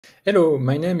Hello,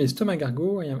 my name is Thomas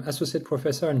Gargot. I am Associate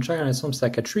Professor in Child and Adolescent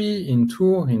Psychiatry in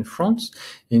Tours, in France,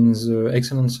 in the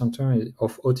Excellence Center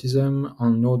of Autism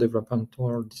and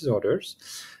Neurodevelopmental Disorders.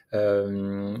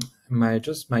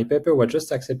 My paper was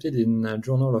just accepted in the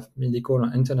Journal of Medical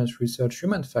and Internet Research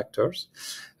Human Factors.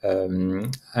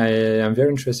 I am very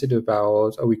interested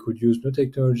about how we could use new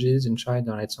technologies in child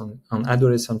and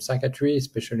adolescent psychiatry,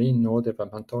 especially in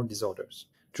neurodevelopmental disorders.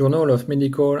 Journal of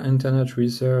Medical Internet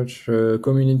Research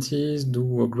communities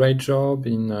do a great job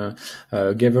in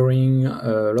gathering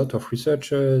a lot of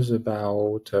researchers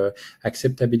about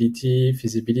acceptability,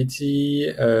 feasibility,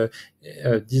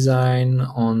 design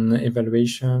on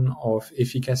evaluation of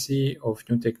efficacy of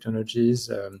new technologies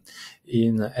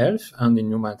in health and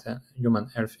in human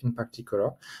health in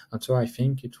particular. And so I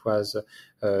think it was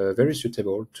very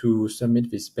suitable to submit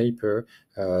this paper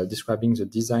describing the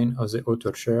design of the OTO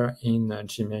Armchair in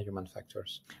JMIR Human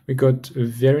Factors. We got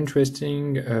very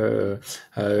interesting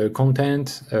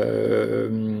content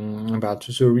about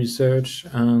the research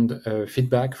and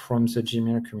feedback from the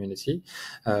JMIR community.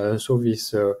 So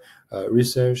this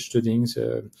research studying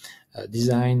the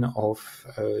design of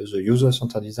the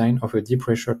user-centered design of a deep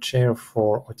pressure chair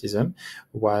for autism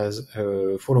was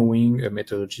following a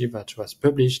methodology that was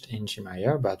published in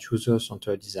JMIR about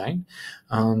user-centered design,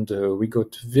 and we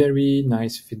got very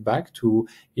nice feedback to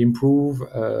improve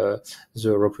the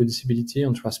reproducibility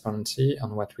and transparency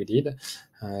on what we did.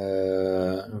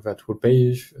 That will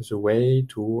pave the way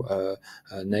to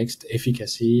next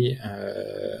efficacy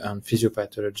and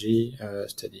physiopathology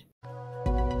study.